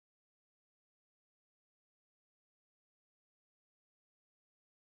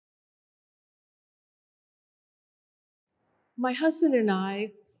My husband and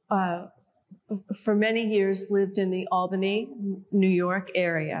I, for many years, lived in the Albany, New York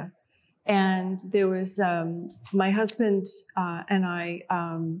area. And there was, my husband and I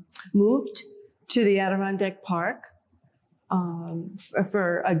moved to the Adirondack Park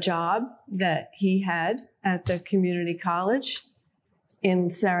for a job that he had at the community college in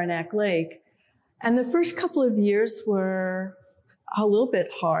Saranac Lake. And the first couple of years were a little bit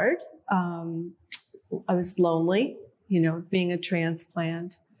hard. I was lonely, being a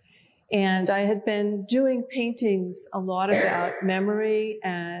transplant. And I had been doing paintings a lot about memory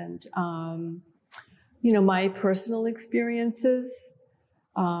and, my personal experiences.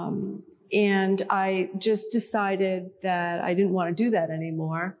 And I just decided that I didn't want to do that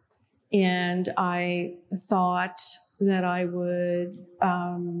anymore. And I thought that I would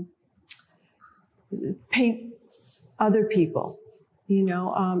paint other people.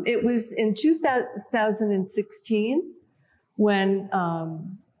 It was in 2016 when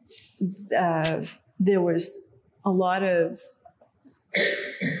there was a lot of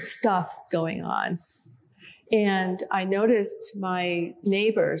stuff going on. And I noticed my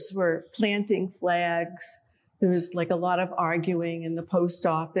neighbors were planting flags. There was like a lot of arguing in the post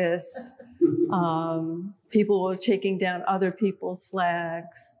office. People were taking down other people's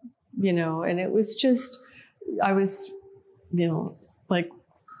flags, and it was just, I was, like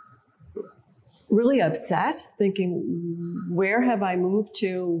really upset, thinking, where have I moved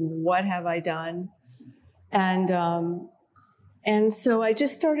to? What have I done? And so I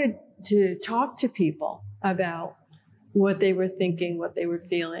just started to talk to people about what they were thinking, what they were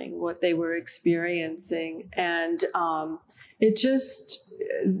feeling, what they were experiencing. And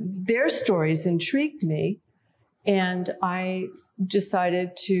their stories intrigued me. And I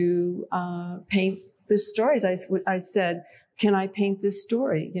decided to paint the stories. I said, can I paint this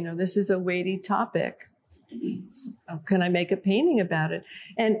story? This is a weighty topic. Can I make a painting about it?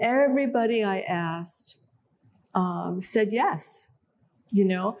 And everybody I asked said yes,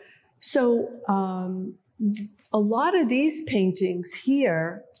 So a lot of these paintings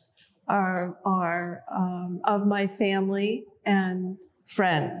here are of my family and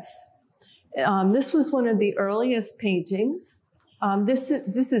friends. This was one of the earliest paintings. This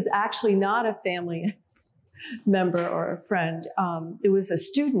is actually not a family member or a friend. It was a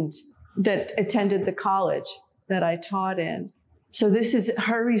student that attended the college that I taught in. So this is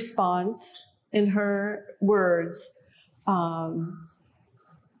her response in her words about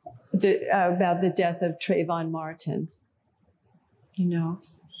the death of Trayvon Martin,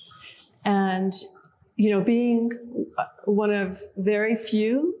 And, being one of very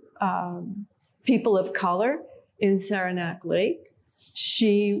few people of color in Saranac Lake,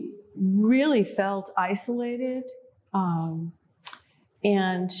 she really felt isolated,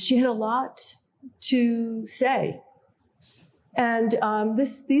 and she had a lot to say. And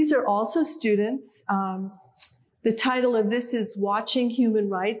these are also students. The title of this is Watching Human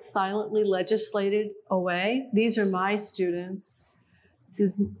Rights Silently Legislated Away. These are my students.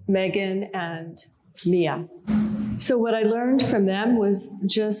 This is Megan and Mia. So what I learned from them was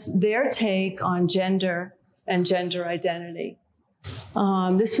just their take on gender and gender identity.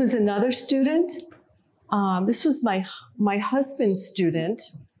 This was another student. This was my husband's student.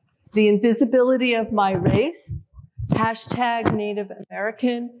 The invisibility of my race, #Native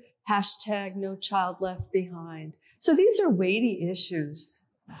American, #No Child Left Behind. So these are weighty issues.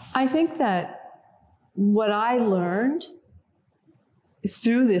 I think that what I learned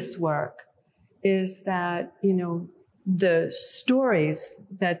through this work is that, the stories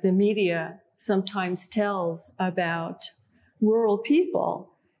that the media sometimes tells about rural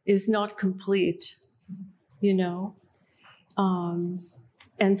people is not complete,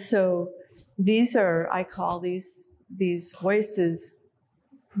 And so these are, I call these voices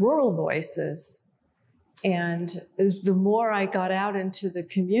rural voices. And the more I got out into the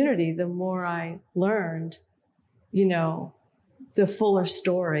community, the more I learned, the fuller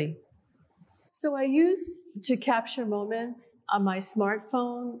story. So I used to capture moments on my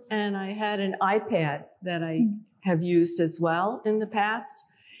smartphone, and I had an iPad that I have used as well in the past.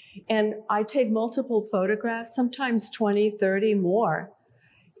 And I take multiple photographs, sometimes 20, 30 more.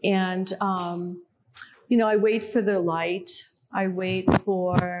 And, I wait for the light. I wait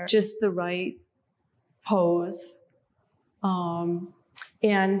for just the right pose. And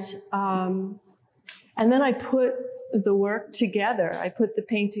then I put the work together. I put the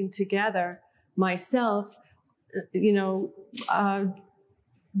painting together myself,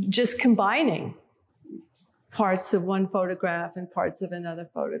 just combining parts of one photograph and parts of another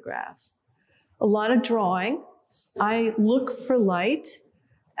photograph. A lot of drawing. I look for light.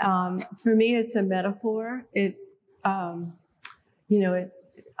 For me, it's a metaphor.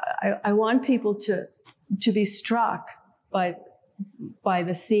 I want people to be struck by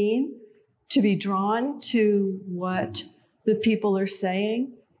the scene, to be drawn to what the people are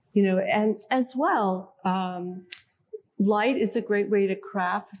saying, and as well, light is a great way to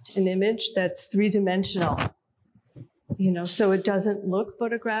craft an image that's three-dimensional, so it doesn't look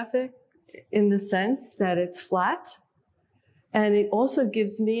photographic in the sense that it's flat. And it also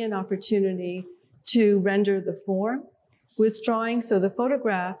gives me an opportunity to render the form with drawing. So the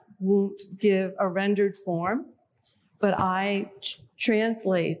photograph won't give a rendered form, but I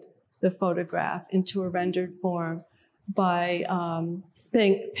translate the photograph into a rendered form by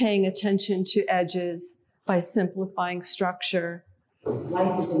paying attention to edges, by simplifying structure.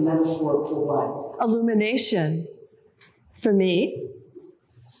 Light is a metaphor for what? Illumination. For me,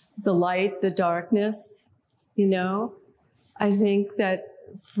 the light, the darkness, I think that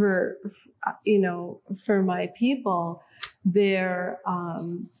for my people, their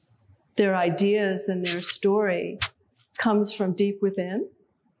ideas and their story comes from deep within,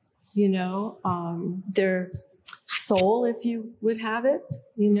 their soul, if you would have it,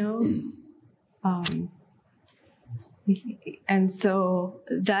 and so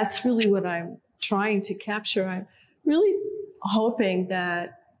that's really what I'm trying to capture. I'm really hoping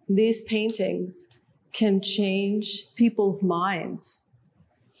that these paintings can change people's minds,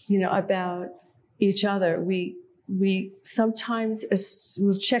 about each other. We sometimes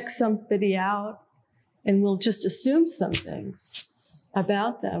will check somebody out and we'll just assume some things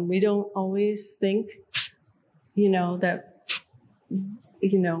about them. We don't always think, that,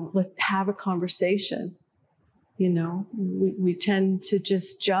 let's have a conversation. We tend to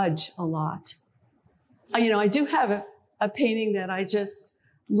just judge a lot. I do have a painting that I just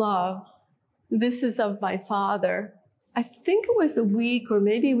love. This is of my father. I think it was a week, or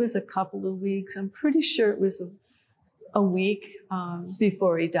maybe it was a couple of weeks. I'm pretty sure it was a week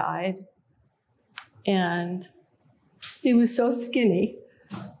before he died. And he was so skinny.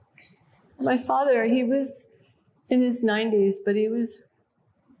 My father, he was in his 90s, but he was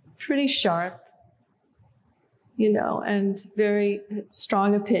pretty sharp, and very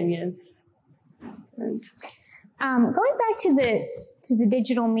strong opinions. And going back to the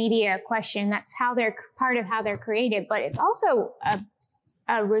digital media question, that's how they're part of how they're created, but it's also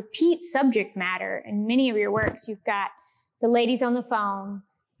a repeat subject matter in many of your works. You've got the ladies on the phone,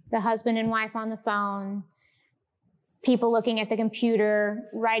 the husband and wife on the phone, people looking at the computer,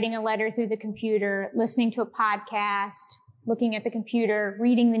 writing a letter through the computer, listening to a podcast, looking at the computer,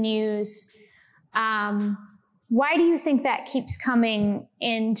 reading the news. Why do you think that keeps coming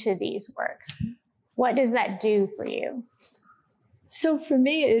into these works? What does that do for you? So for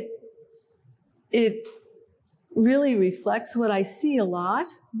me, it really reflects what I see a lot,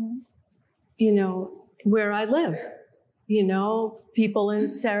 where I live. People in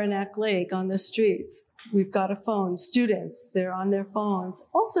Saranac Lake on the streets. We've got a phone. Students, they're on their phones.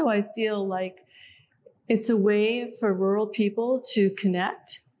 Also, I feel like it's a way for rural people to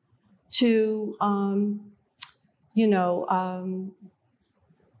connect to,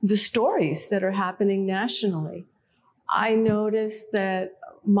 the stories that are happening nationally. I notice that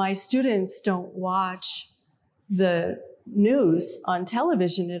my students don't watch the news on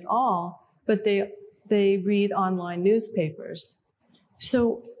television at all, but they read online newspapers.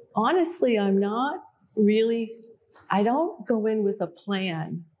 So honestly, I don't go in with a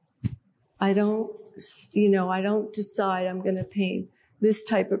plan. I don't decide I'm going to paint this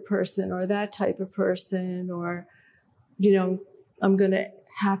type of person or that type of person, or, I'm going to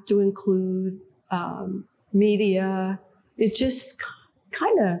have to include media. It just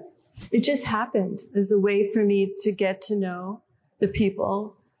happened as a way for me to get to know the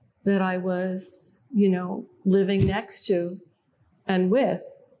people that I was, living next to and with.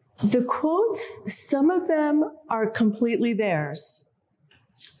 The quotes, some of them are completely theirs.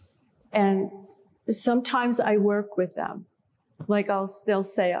 And sometimes I work with them. Like they'll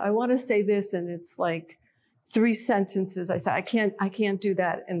say, I want to say this, and it's like 3 sentences. I say, I can't do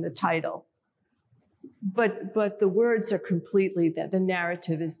that in the title. But the words are completely there. The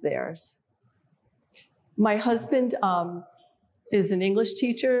narrative is theirs. My husband is an English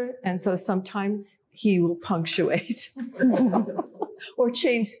teacher, and so sometimes he will punctuate or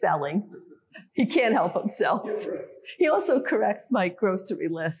change spelling. He can't help himself. He also corrects my grocery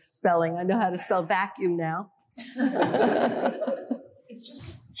list spelling. I know how to spell vacuum now. It's just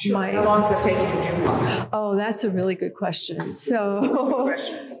sure. How long does it take you to do one? Oh, that's a really good question. So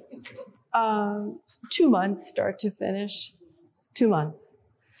 2 months, start to finish. 2 months.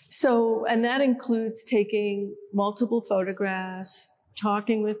 So, and that includes taking multiple photographs,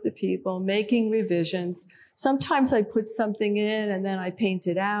 talking with the people, making revisions. Sometimes I put something in and then I paint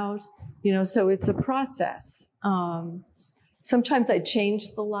it out, so it's a process. Sometimes I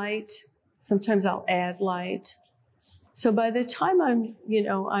change the light. Sometimes I'll add light. So by the time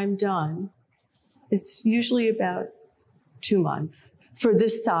I'm done, it's usually about 2 months for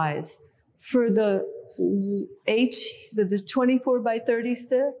this size. For the 24 by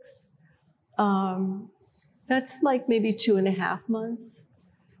 36, that's like maybe 2.5 months.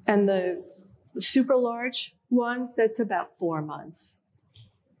 And the super large ones, that's about 4 months.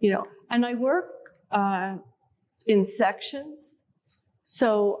 And I work in sections.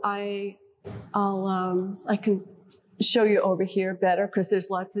 So I can show you over here better because there's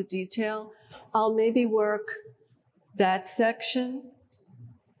lots of detail. I'll maybe work that section,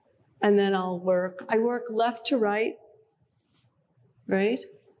 and then I work left to right,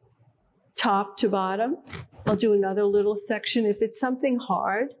 top to bottom. I'll do another little section. If it's something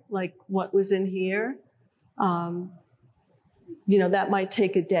hard, like what was in here, that might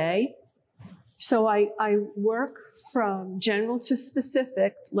take a day. So I work from general to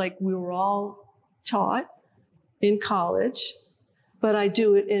specific, like we were all taught in college, but I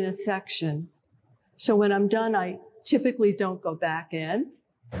do it in a section. So when I'm done, I typically don't go back in.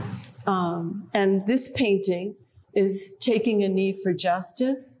 And this painting is Taking a Knee for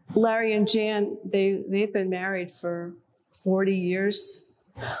Justice. Larry and Jan, they've been married for 40 years.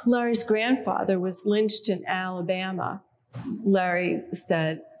 Larry's grandfather was lynched in Alabama. Larry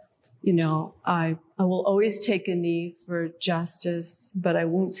said, I will always take a knee for justice, but I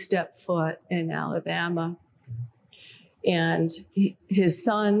won't step foot in Alabama. And his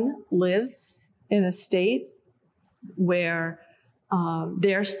son lives in a state where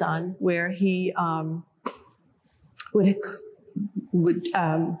their son, where he would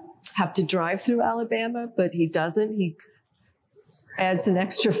have to drive through Alabama, but he doesn't. He adds an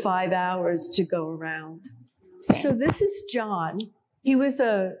extra 5 hours to go around. So this is John. He was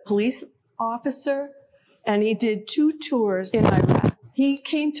a police officer, and he did 2 tours in Iraq. He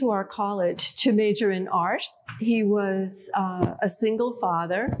came to our college to major in art. He was a single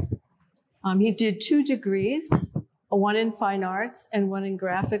father. He did 2 degrees, one in fine arts and one in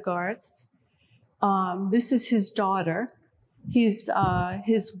graphic arts. This is his daughter. His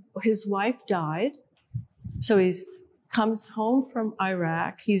wife died, so comes home from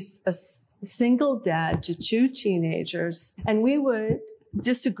Iraq. He's a single dad to 2 teenagers, and we would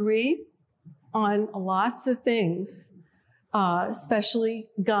disagree on lots of things, especially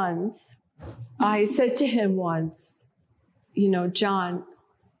guns. I said to him once, John,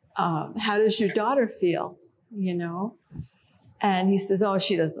 how does your daughter feel? And he says, oh,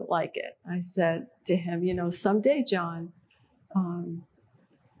 she doesn't like it. I said to him, someday, John,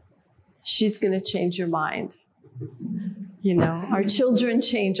 she's going to change your mind. Our children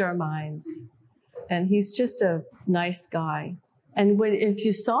change our minds. And he's just a nice guy. And if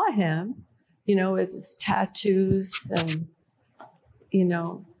you saw him, with his tattoos and,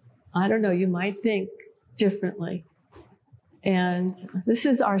 I don't know, you might think differently. And this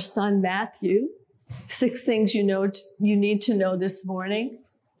is our son, Matthew. 6 things you need to know this morning.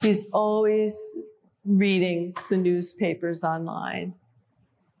 He's always reading the newspapers online.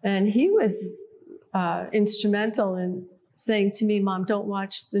 And he was instrumental in saying to me, Mom, don't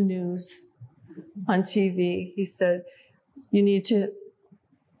watch the news on TV. He said, you need to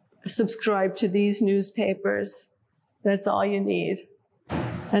subscribe to these newspapers. That's all you need.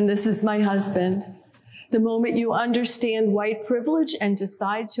 And this is my husband. The moment you understand white privilege and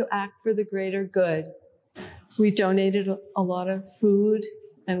decide to act for the greater good. We donated a lot of food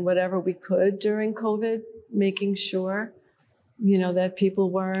and whatever we could during COVID, making sure, that people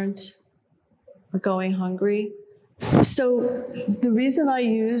weren't going hungry. So the reason I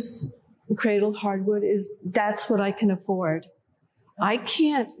use cradle hardwood is that's what I can afford. I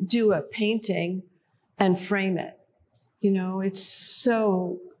can't do a painting and frame it. It's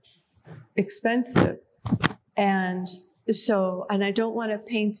so expensive. And I don't want to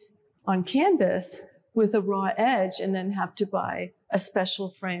paint on canvas with a raw edge and then have to buy a special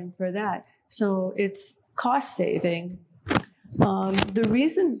frame for that. So it's cost saving. The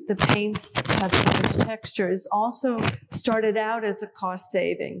reason the paints have so much texture is also started out as a cost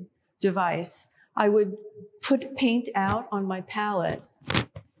saving device. I would put paint out on my palette,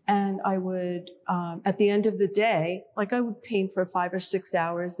 and I would, at the end of the day, I would paint for 5 or 6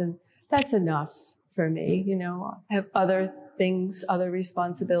 hours, and that's enough for me. I have other things, other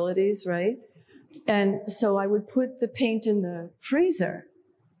responsibilities, right? And so I would put the paint in the freezer.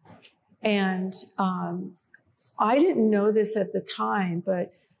 And I didn't know this at the time,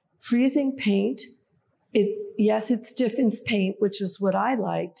 but freezing paint Yes, it stiffens paint, which is what I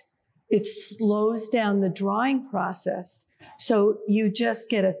liked. It slows down the drying process. So you just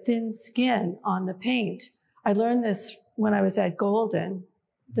get a thin skin on the paint. I learned this when I was at Golden,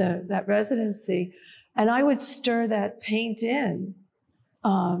 that residency, and I would stir that paint in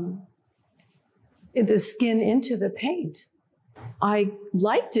the skin into the paint. I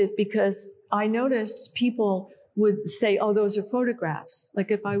liked it because I noticed people would say, oh, those are photographs. Like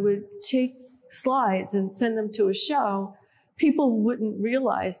if I would take slides and send them to a show, people wouldn't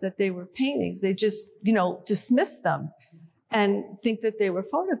realize that they were paintings. They just, dismiss them and think that they were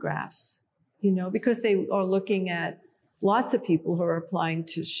photographs, because they are looking at lots of people who are applying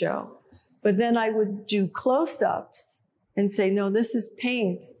to show. But then I would do close-ups and say, no, this is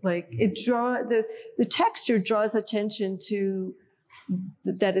paint. Like the texture draws attention to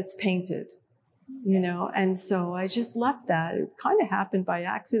that it's painted, and so I just left that. It kind of happened by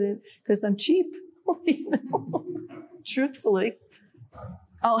accident because I'm cheap, truthfully.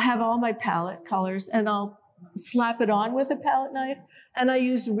 I'll have all my palette colors and I'll slap it on with a palette knife. And I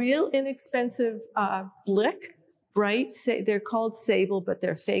use real inexpensive Blick, bright, they're called sable, but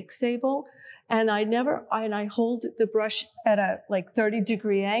they're fake sable. And I hold the brush at a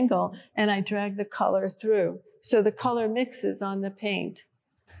 30-degree angle and I drag the color through. So the color mixes on the paint.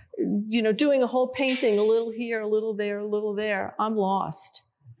 Doing a whole painting, a little here, a little there, a little there, I'm lost,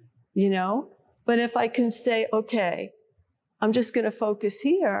 But if I can say, okay, I'm just going to focus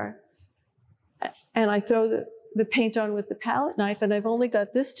here, and I throw the paint on with the palette knife, and I've only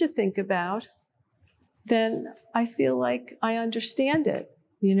got this to think about, then I feel like I understand it,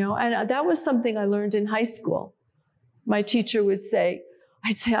 And that was something I learned in high school. My teacher would say,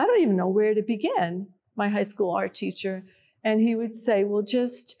 I don't even know where to begin, my high school art teacher. And he would say, well,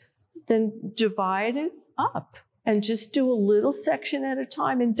 just then divide it up and just do a little section at a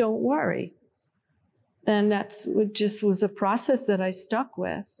time and don't worry. And that's what just was a process that I stuck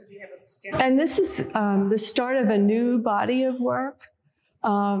with. So do you have a sketch? And this is the start of a new body of work.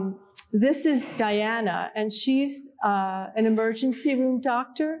 This is Diana, and she's an emergency room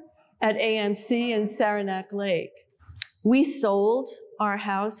doctor at AMC in Saranac Lake. We sold our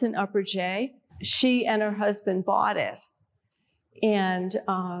house in Upper J. She and her husband bought it. And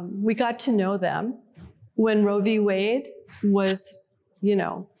we got to know them. When Roe v. Wade was,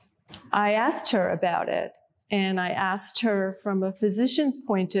 I asked her about it. And I asked her from a physician's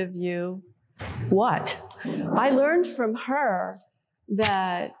point of view, what? I learned from her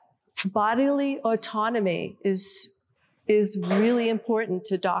that bodily autonomy is really important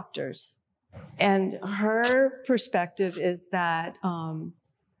to doctors. And her perspective is that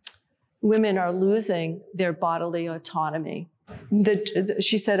women are losing their bodily autonomy.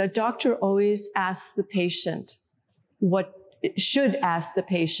 She said a doctor always asks the patient what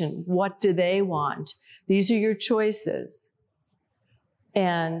do they want? These are your choices.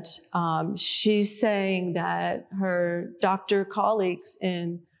 And she's saying that her doctor colleagues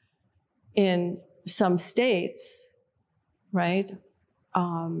in some states, right,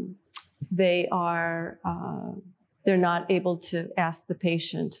 they're not able to ask the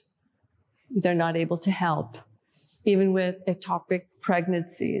patient. They're not able to help, even with ectopic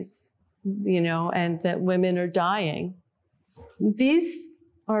pregnancies, and that women are dying. These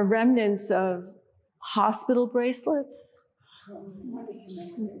are remnants of hospital bracelets.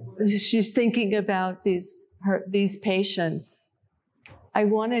 She's thinking about these patients. I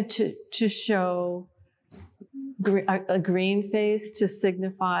wanted to show a green face to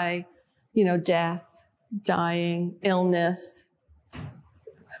signify, death, dying, illness.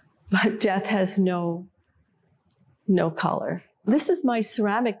 But death has no color. This is my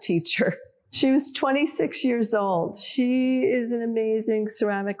ceramic teacher. She was 26 years old. She is an amazing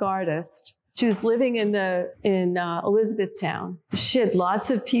ceramic artist. She was living in Elizabethtown. She had lots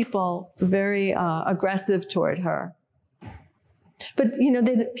of people very aggressive toward her. But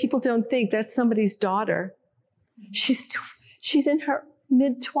people don't think that's somebody's daughter. She's in her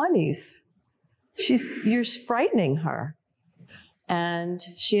mid-20s. You're frightening her. And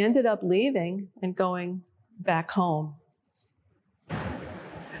she ended up leaving and going back home.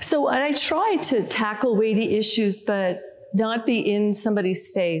 So I try to tackle weighty issues, but not be in somebody's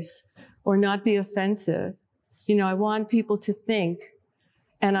face or not be offensive. I want people to think.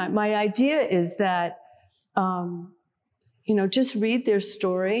 And my idea is that, just read their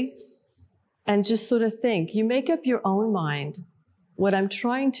story and just sort of think. You make up your own mind. What I'm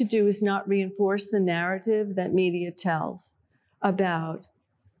trying to do is not reinforce the narrative that media tells about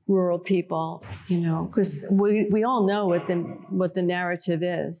rural people, because we all know what the narrative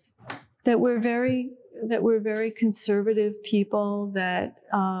is, that we're very conservative people, that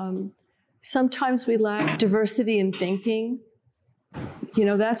Sometimes we lack diversity in thinking. You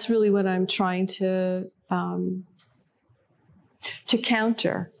know, that's really what I'm trying to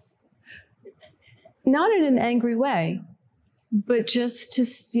counter. Not in an angry way, but just to,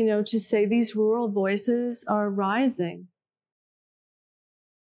 you know, to say these rural voices are rising.